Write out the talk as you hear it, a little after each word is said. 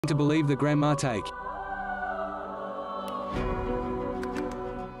to believe the grandma take.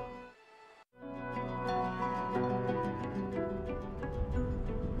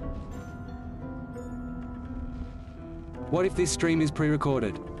 What if this stream is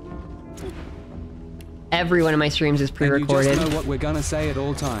pre-recorded? Every one of my streams is pre-recorded. And you just know what we're gonna say at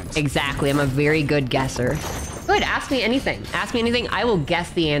all times. Exactly, I'm a very good guesser. Good, ask me anything. Ask me anything, I will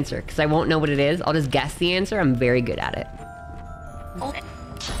guess the answer. Because I won't know what it is, I'll just guess the answer. I'm very good at it.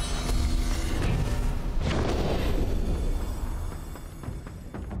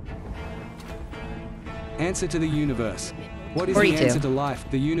 Answer to the universe. What is 42. the answer to life,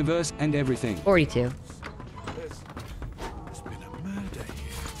 the universe, and everything? 42.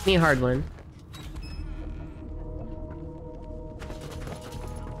 Give me a hard one.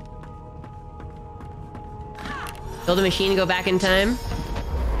 Build a machine, go back in time.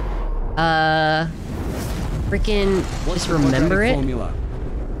 Freaking just remember it. Formula?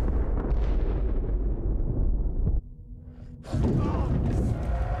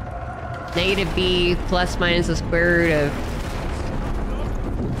 Negative b plus minus the square root of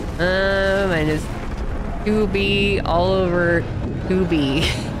minus 2b all over 2b.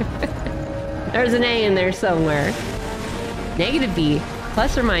 There's an a in there somewhere. Negative b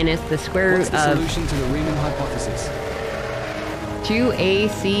plus or minus the square root of... What's the solution to the Riemann hypothesis?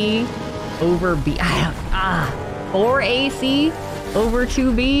 2ac over b. 4ac over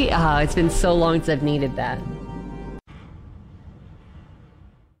 2b. It's been so long since I've needed that.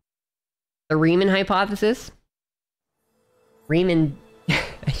 The Riemann hypothesis? Riemann...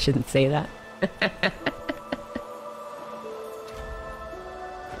 I shouldn't say that.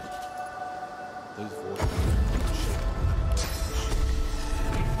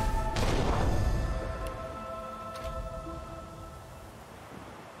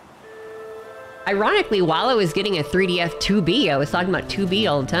 Ironically, while I was getting a 3DF 2B, I was talking about 2B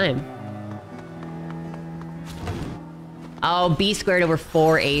all the time. Oh, b squared over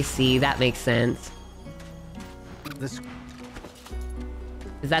 4ac. That makes sense. Because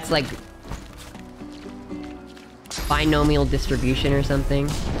that's like... binomial distribution or something.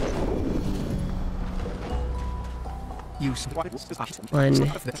 1,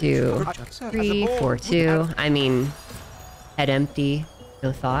 2, 3, 4, 2. I mean... head empty.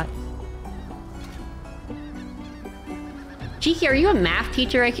 No thought. Shiki, are you a math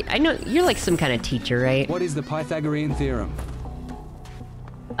teacher? I know you're like some kind of teacher, right? What is the Pythagorean theorem?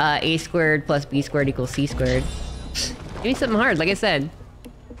 A squared plus b squared equals c squared. Give me something hard, like I said.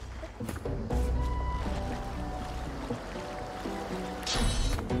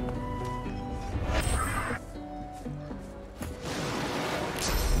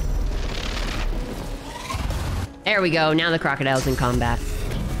 There we go, now the crocodile's in combat.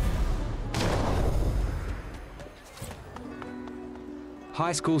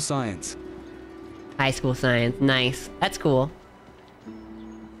 High school science. High school science, nice. That's cool.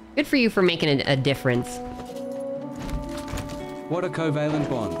 Good for you for making a difference. What are covalent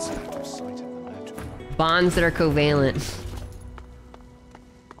bonds? Bonds that are covalent.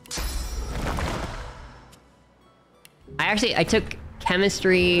 I took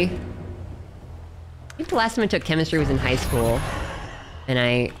chemistry... I think the last time I took chemistry was in high school. And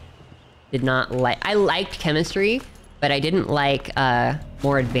I did not like... I liked chemistry, but I didn't like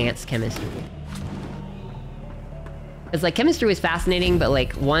more advanced chemistry. Because like chemistry was fascinating, but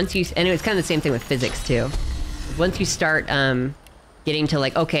like once you... and it was kind of the same thing with physics too. Once you start getting to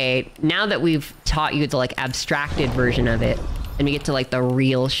like, okay, now that we've taught you the like abstracted version of it, and we get to like the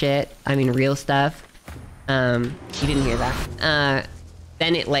real shit, I mean real stuff. You didn't hear that.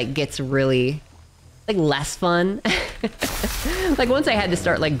 Then it like gets really like less fun. Like once I had to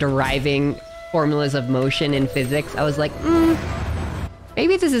start like deriving formulas of motion in physics, I was like,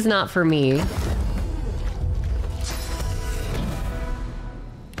 maybe this is not for me.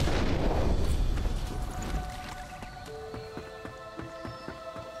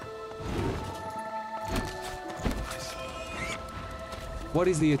 What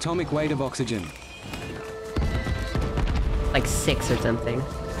is the atomic weight of oxygen? Like 6 or something.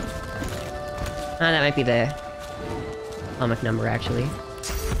 That might be the atomic number, actually.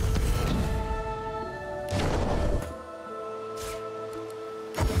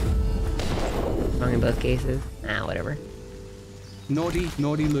 Wrong in both cases. Whatever. Naughty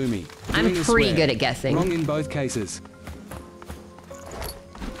Lumi. I'm pretty good at guessing. Wrong in both cases.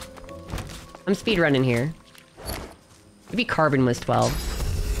 I'm speedrunning here. Maybe carbon was 12.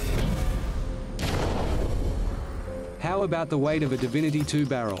 How about the weight of a Divinity 2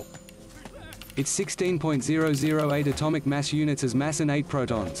 barrel? It's 16.008 atomic mass units as mass and 8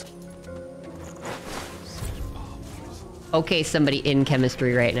 protons. Okay, somebody in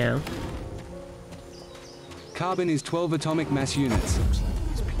chemistry right now. Carbon is 12 atomic mass units.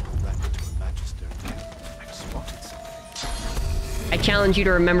 I challenge you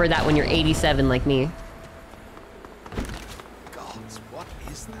to remember that when you're 87 like me. Gods, what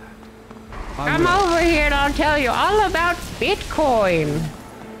is that? Come over here and I'll tell you all about Bitcoin.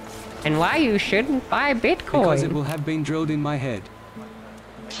 And why you shouldn't buy Bitcoin. Because it will have been drilled in my head.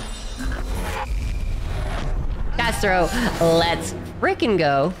 Castro, let's frickin'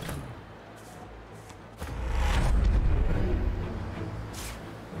 go.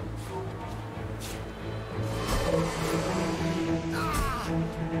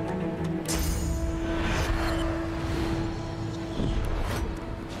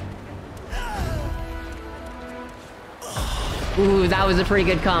 Ooh, that was a pretty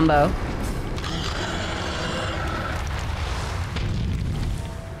good combo.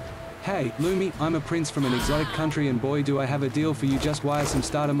 Hey, Lumi, I'm a prince from an exotic country and boy do I have a deal for you. Just wire some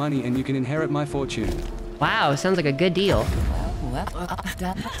starter money and you can inherit my fortune. Wow, sounds like a good deal.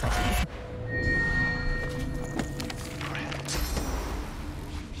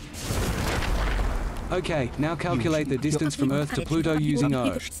 Okay, now calculate the distance from Earth to Pluto using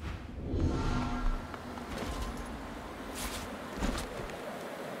O.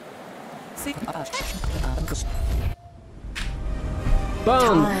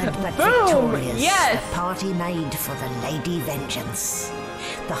 Boom! Boom! Victorious, Yes! the party made for the Lady Vengeance.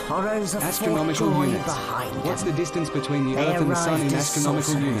 The horrors of Astronomical joy units. behind What's the them. distance between the They Earth and the Sun in arrived as astronomical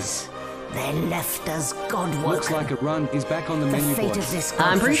sorcerers. units? They're left as God-woken. Looks like a run is back on the The menu fate board. of this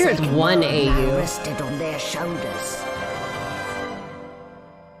I'm pretty sure it's godforsaken 1 world now AU. rested on their shoulders.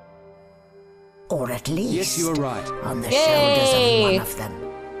 Or at least Yes, you are right. on the Yay! shoulders of one of them.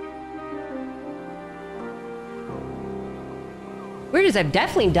 Weird is I've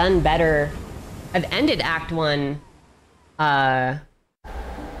definitely done better. I've ended Act 1, I think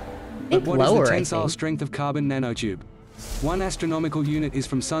But what lower, is the I tensile think. strength of carbon nanotube? 1 astronomical unit is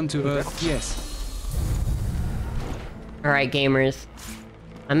from Sun to Earth, yes. Alright, gamers.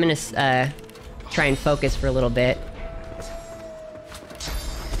 I'm gonna, try and focus for a little bit.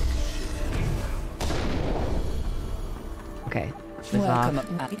 Okay, this off.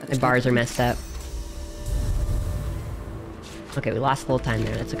 My bars are messed up. Okay, we lost a little time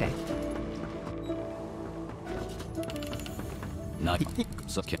there, that's okay.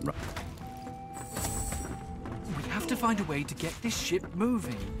 We have to find a way to get this ship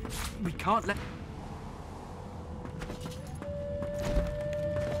moving. We can't let...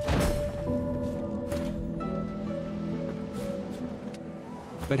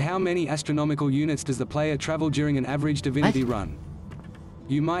 But how many astronomical units does the player travel during an average Divinity run?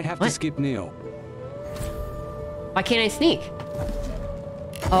 You might have to What? skip Neil. Why can't I sneak?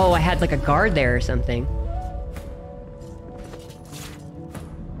 Oh, I had like a guard there or something.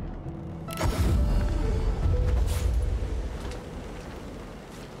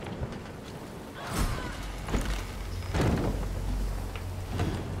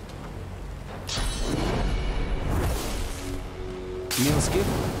 Neil skip?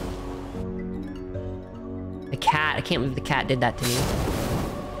 The cat, I can't believe the cat did that to me.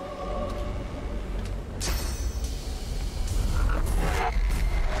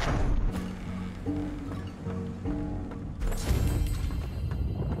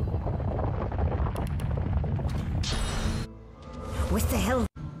 With the help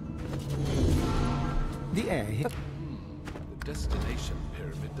The air here. The destination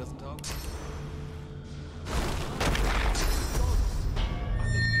pyramid doesn't answer.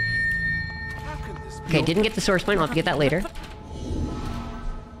 How can this be? Okay, didn't get the source point, I'll have to get that later.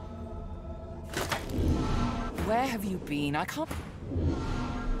 Where have you been? I can't...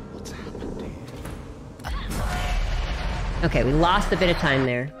 What's happened here? Okay, we lost a bit of time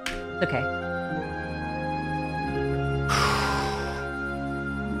there. It's okay.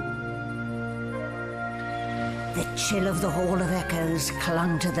 The chill of the Hall of Echoes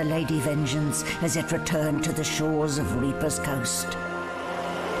clung to the Lady Vengeance as it returned to the shores of Reaper's Coast.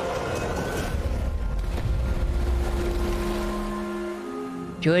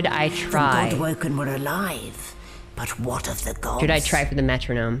 Should I The try? Godwoken were alive, but what of the gods? Should I try for the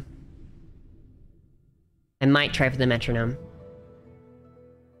metronome? I might try for the metronome.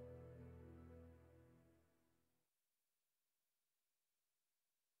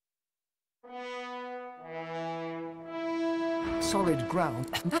 solid ground.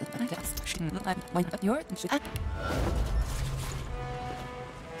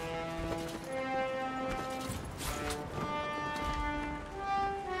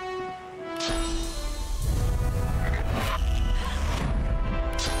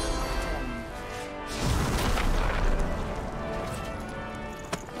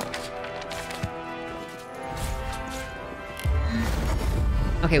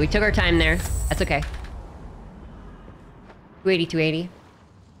 Okay, we took our time there. That's okay. 280, 280.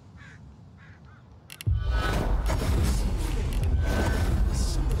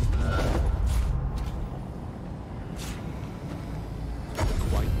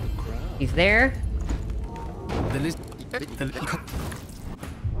 He's there.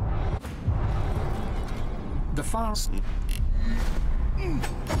 The fast.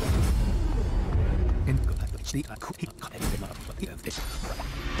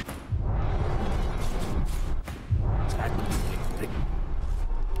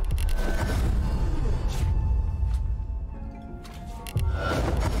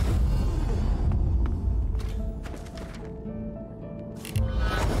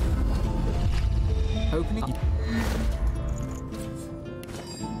 Opening.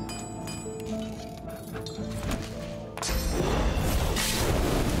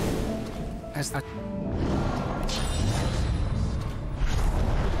 As that.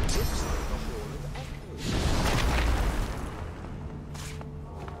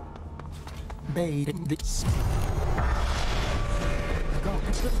 Bait this.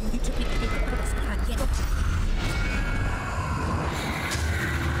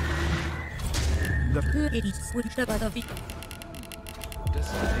 The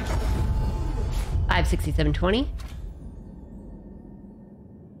 567.20.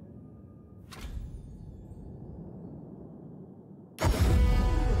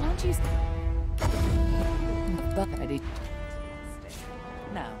 Aren't you? Ready.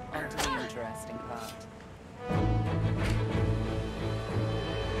 Now, on to the interesting part.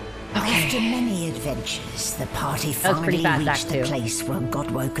 After many adventures, the party That was pretty finally fast, reached the Act Two. place where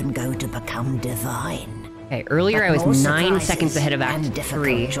Godwoe can go to become divine. Okay, earlier But I was more 9 surprises seconds ahead of and Act difficult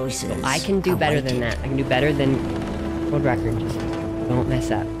 3. choices I can do better than awaited. that. I can do better than world record. Just don't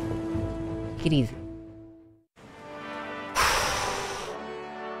mess up. Take it easy.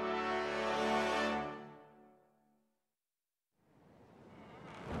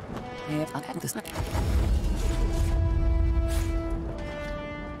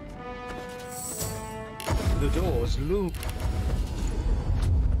 The doors loop.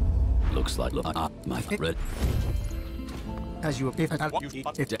 Looks like my red. As you if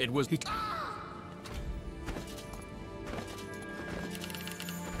It was.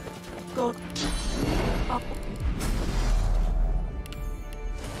 God.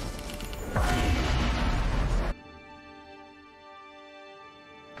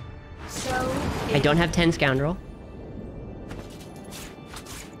 I don't have 10 scoundrel.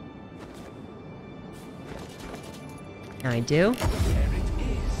 Now I do.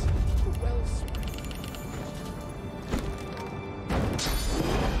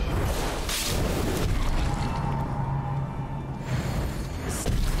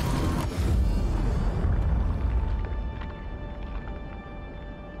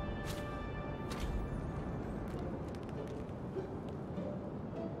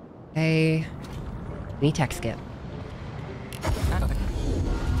 Okay. Me tech skip.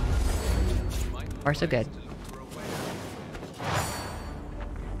 Far so good.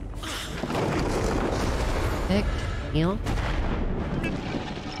 Pick, heal.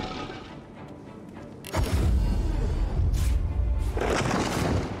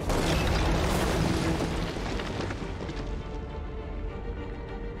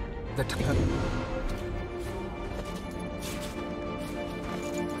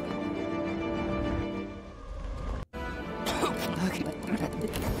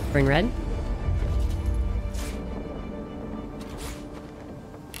 Bring red.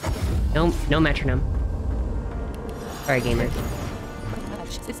 No metronome. Sorry, gamers.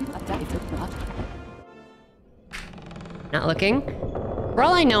 Not looking. For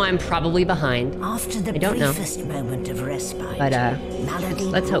all I know, I'm probably behind. After the I don't know. briefest moment of respite, But, Malady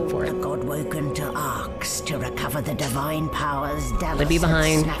let's hope for brought it. the Godwoken to Arx to recover the divine powers Dallas Could be had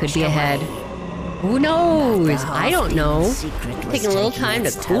behind, could snatched be ahead. away. Who knows? The I don't know. half-beaten secret was Taking a little taking time to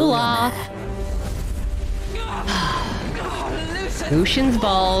its cool toll on off. her. Lucian's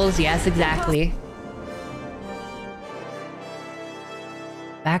balls. Yes, exactly.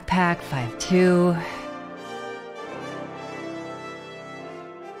 Backpack 5-2.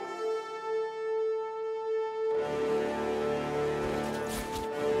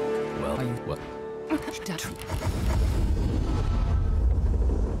 Well, what?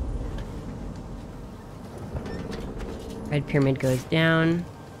 Red pyramid goes down.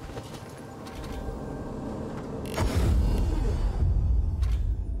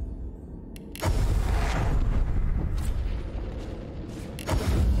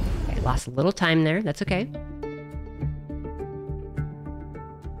 Okay, lost a little time there. That's okay.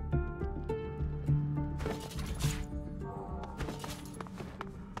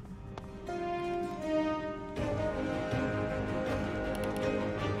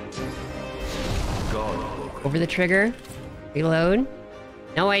 Over the trigger. Reload.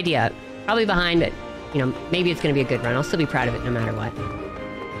 No idea. Probably behind it. You know, maybe it's gonna be a good run. I'll still be proud of it no matter what.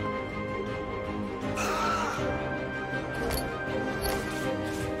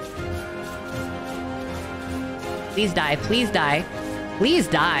 Please die, please die. Please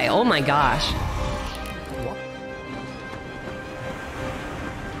die, oh my gosh.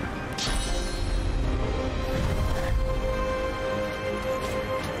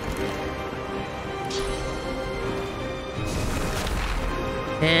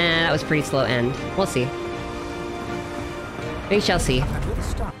 That was a pretty slow end. We'll see. We shall see.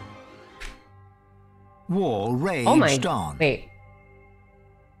 War raged Oh my... on. Wait.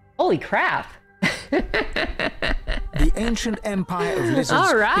 Holy crap. The ancient empire of lizards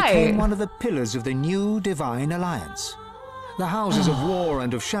All right. became one of the pillars of the new divine alliance. The houses of war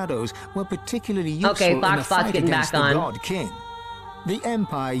and of shadows were particularly useful in the fight against the god king. The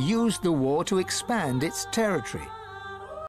empire used the war to expand its territory.